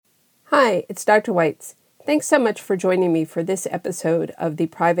Hi, it's Dr. Weitz. Thanks so much for joining me for this episode of the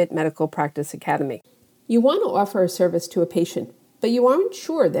Private Medical Practice Academy. You want to offer a service to a patient, but you aren't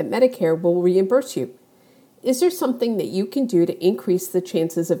sure that Medicare will reimburse you. Is there something that you can do to increase the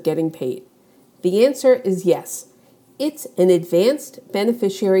chances of getting paid? The answer is yes. It's an Advanced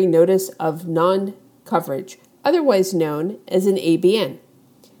Beneficiary Notice of Non-Coverage, otherwise known as an ABN.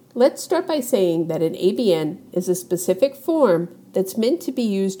 Let's start by saying that an ABN is a specific form that's meant to be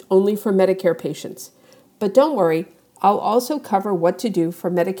used only for Medicare patients. But don't worry, I'll also cover what to do for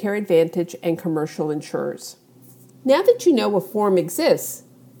Medicare Advantage and commercial insurers. Now that you know a form exists,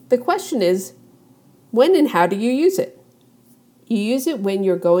 the question is, when and how do you use it? You use it when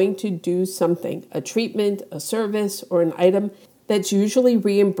you're going to do something, a treatment, a service, or an item that's usually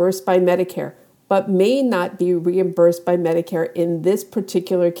reimbursed by Medicare, but may not be reimbursed by Medicare in this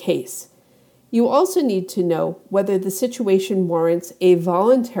particular case. You also need to know whether the situation warrants a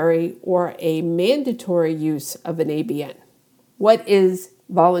voluntary or a mandatory use of an ABN. What is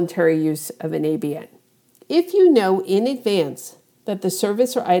voluntary use of an ABN? If you know in advance that the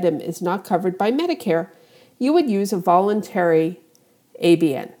service or item is not covered by Medicare, you would use a voluntary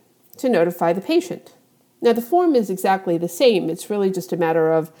ABN to notify the patient. Now, the form is exactly the same. It's really just a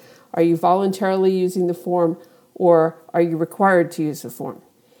matter of, are you voluntarily using the form or are you required to use the form?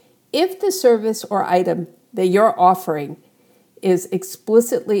 If the service or item that you're offering is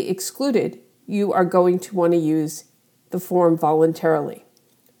explicitly excluded, you are going to want to use the form voluntarily.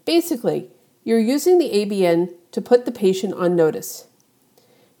 Basically, you're using the ABN to put the patient on notice.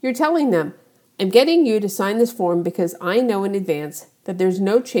 You're telling them, I'm getting you to sign this form because I know in advance that there's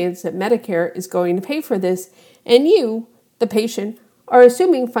no chance that Medicare is going to pay for this, and you, the patient, are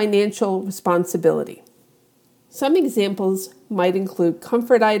assuming financial responsibility. Some examples might include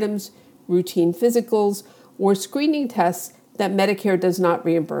comfort items, routine physicals, or screening tests that Medicare does not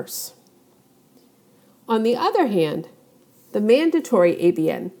reimburse. On the other hand, the mandatory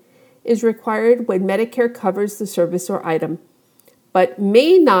ABN is required when Medicare covers the service or item, but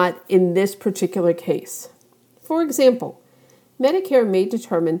may not in this particular case. For example, Medicare may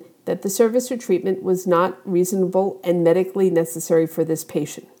determine that the service or treatment was not reasonable and medically necessary for this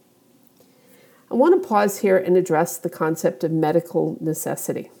patient. I want to pause here and address the concept of medical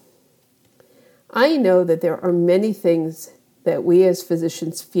necessity. I know that there are many things that we as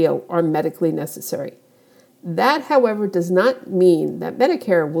physicians feel are medically necessary. That, however, does not mean that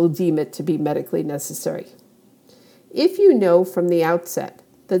Medicare will deem it to be medically necessary. If you know from the outset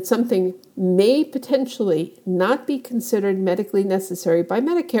that something may potentially not be considered medically necessary by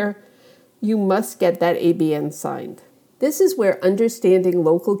Medicare, you must get that ABN signed. This is where understanding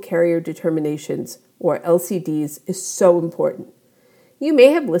local carrier determinations, or LCDs, is so important. You may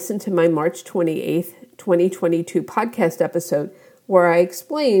have listened to my March 28th, 2022 podcast episode where I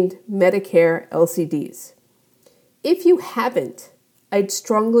explained Medicare LCDs. If you haven't, I'd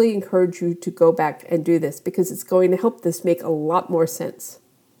strongly encourage you to go back and do this because it's going to help this make a lot more sense.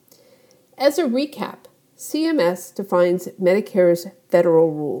 As a recap, CMS defines Medicare's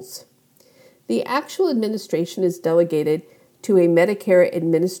federal rules. The actual administration is delegated to a Medicare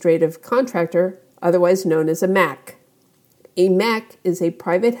administrative contractor, otherwise known as a MAC. A MAC is a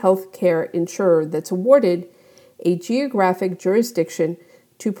private health care insurer that's awarded a geographic jurisdiction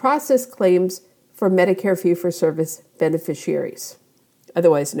to process claims for Medicare fee-for-service beneficiaries,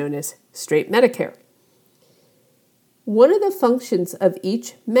 otherwise known as straight Medicare. One of the functions of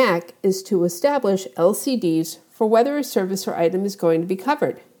each MAC is to establish LCDs for whether a service or item is going to be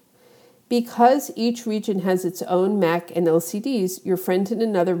covered. Because each region has its own MAC and LCDs, your friend in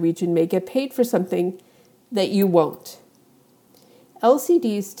another region may get paid for something that you won't.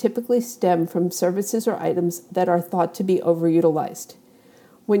 LCDs typically stem from services or items that are thought to be overutilized.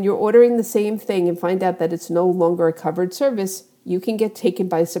 When you're ordering the same thing and find out that it's no longer a covered service, you can get taken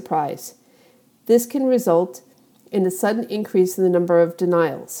by surprise. This can result in a sudden increase in the number of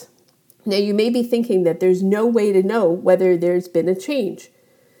denials. Now, you may be thinking that there's no way to know whether there's been a change.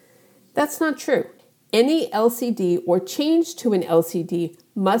 That's not true. Any LCD or change to an LCD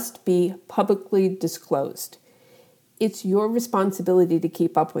must be publicly disclosed. It's your responsibility to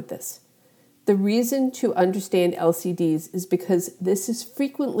keep up with this. The reason to understand LCDs is because this is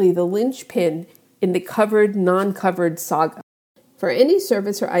frequently the linchpin in the covered, non-covered saga. For any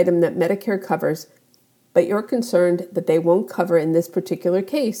service or item that Medicare covers, but you're concerned that they won't cover in this particular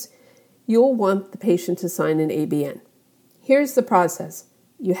case, you'll want the patient to sign an ABN. Here's the process.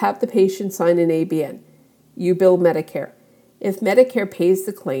 You have the patient sign an ABN. You bill Medicare. If Medicare pays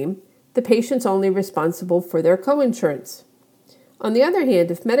the claim, the patient's only responsible for their coinsurance. On the other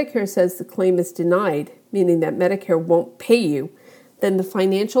hand, if Medicare says the claim is denied, meaning that Medicare won't pay you, then the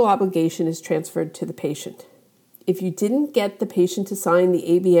financial obligation is transferred to the patient. If you didn't get the patient to sign the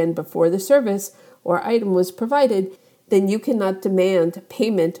ABN before the service or item was provided, then you cannot demand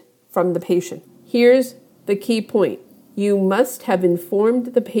payment from the patient. Here's the key point. You must have informed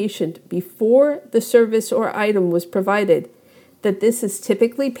the patient before the service or item was provided that this is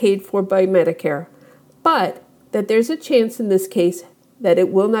typically paid for by Medicare, but that there's a chance in this case that it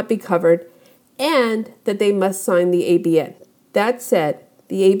will not be covered and that they must sign the ABN. That said,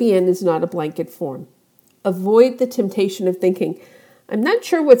 the ABN is not a blanket form. Avoid the temptation of thinking, I'm not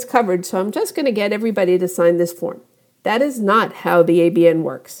sure what's covered, so I'm just going to get everybody to sign this form. That is not how the ABN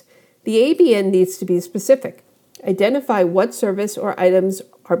works. The ABN needs to be specific. Identify what service or items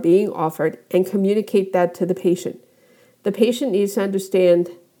are being offered and communicate that to the patient. The patient needs to understand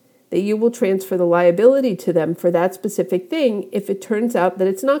that you will transfer the liability to them for that specific thing if it turns out that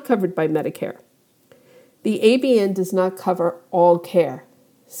it's not covered by Medicare. The ABN does not cover all care.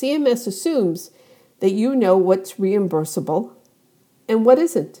 CMS assumes that you know what's reimbursable and what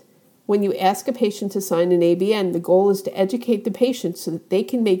isn't. When you ask a patient to sign an ABN, the goal is to educate the patient so that they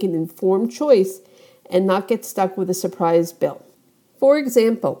can make an informed choice and not get stuck with a surprise bill. For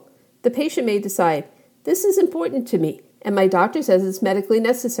example, the patient may decide, this is important to me, and my doctor says it's medically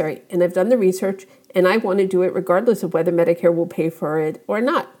necessary, and I've done the research, and I want to do it regardless of whether Medicare will pay for it or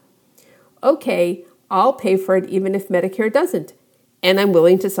not. Okay, I'll pay for it even if Medicare doesn't, and I'm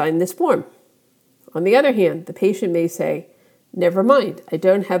willing to sign this form. On the other hand, the patient may say, never mind, I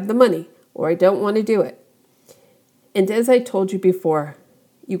don't have the money, or I don't want to do it. And as I told you before,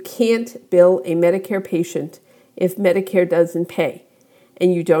 you can't bill a Medicare patient if Medicare doesn't pay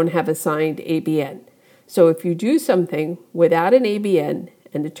and you don't have a signed ABN. So if you do something without an ABN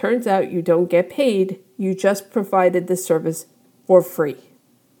and it turns out you don't get paid, you just provided the service for free.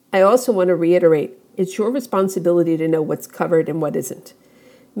 I also want to reiterate, it's your responsibility to know what's covered and what isn't.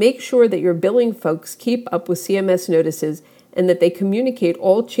 Make sure that your billing folks keep up with CMS notices and that they communicate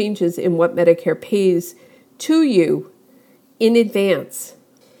all changes in what Medicare pays to you in advance.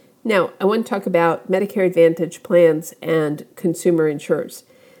 Now, I want to talk about Medicare Advantage plans and consumer insurers.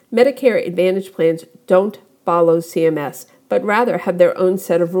 Medicare Advantage plans don't follow CMS, but rather have their own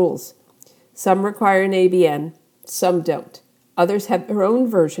set of rules. Some require an ABN, some don't. Others have their own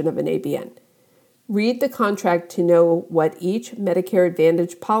version of an ABN. Read the contract to know what each Medicare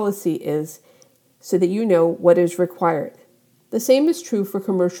Advantage policy is so that you know what is required. The same is true for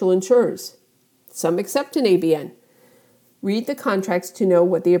commercial insurers. Some accept an ABN. Read the contracts to know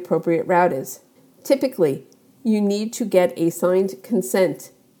what the appropriate route is. Typically, you need to get a signed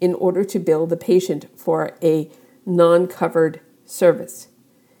consent in order to bill the patient for a non-covered service.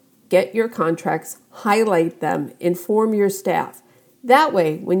 Get your contracts, highlight them, inform your staff. That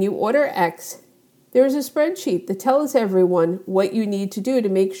way, when you order X, there's a spreadsheet that tells everyone what you need to do to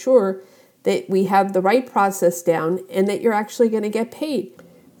make sure that we have the right process down and that you're actually going to get paid.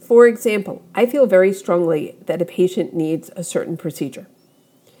 For example, I feel very strongly that a patient needs a certain procedure.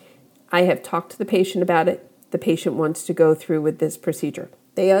 I have talked to the patient about it. The patient wants to go through with this procedure.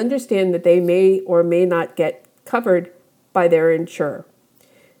 They understand that they may or may not get covered by their insurer.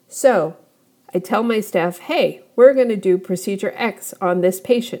 So I tell my staff, hey, we're going to do procedure X on this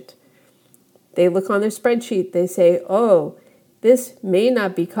patient. They look on their spreadsheet. They say, oh, this may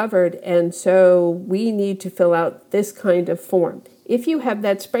not be covered, and so we need to fill out this kind of form. If you have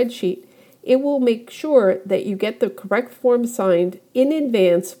that spreadsheet, it will make sure that you get the correct form signed in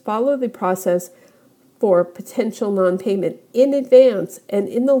advance, follow the process for potential non-payment in advance, and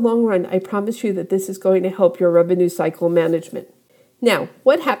in the long run, I promise you that this is going to help your revenue cycle management. Now,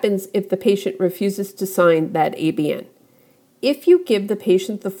 what happens if the patient refuses to sign that ABN? If you give the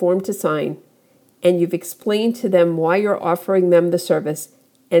patient the form to sign, and you've explained to them why you're offering them the service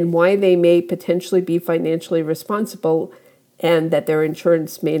and why they may potentially be financially responsible and that their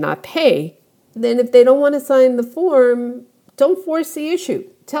insurance may not pay, then if they don't want to sign the form, don't force the issue.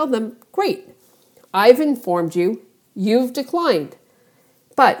 Tell them, great, I've informed you, you've declined.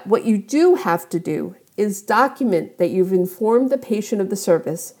 But what you do have to do is document that you've informed the patient of the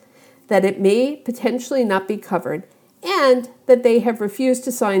service, that it may potentially not be covered, and that they have refused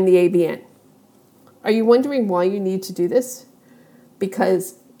to sign the ABN. Are you wondering why you need to do this?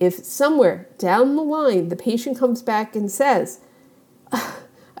 Because if somewhere down the line the patient comes back and says,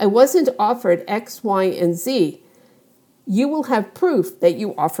 I wasn't offered X, Y, and Z, you will have proof that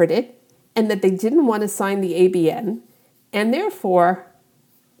you offered it and that they didn't want to sign the ABN, and therefore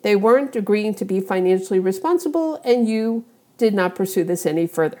they weren't agreeing to be financially responsible and you did not pursue this any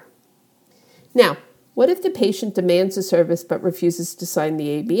further. Now, what if the patient demands a service but refuses to sign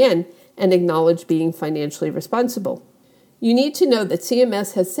the ABN and acknowledge being financially responsible? You need to know that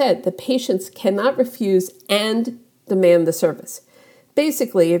CMS has said that patients cannot refuse and demand the service.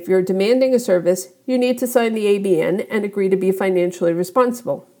 Basically, if you're demanding a service, you need to sign the ABN and agree to be financially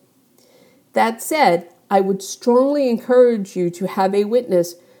responsible. That said, I would strongly encourage you to have a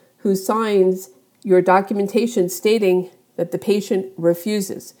witness who signs your documentation stating that the patient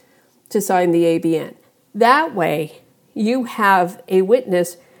refuses to sign the ABN. That way, you have a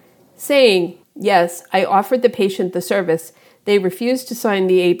witness saying, yes, I offered the patient the service, they refused to sign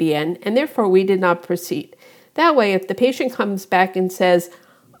the ABN, and therefore we did not proceed. That way, if the patient comes back and says,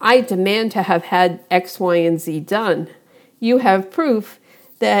 I demand to have had X, Y, and Z done, you have proof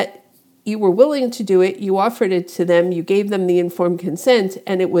that you were willing to do it, you offered it to them, you gave them the informed consent,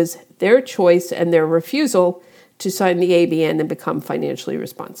 and it was their choice and their refusal to sign the ABN and become financially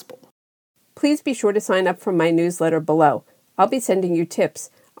responsible. Please be sure to sign up for my newsletter below. I'll be sending you tips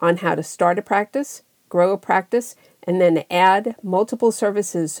on how to start a practice, grow a practice, and then add multiple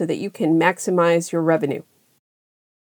services so that you can maximize your revenue.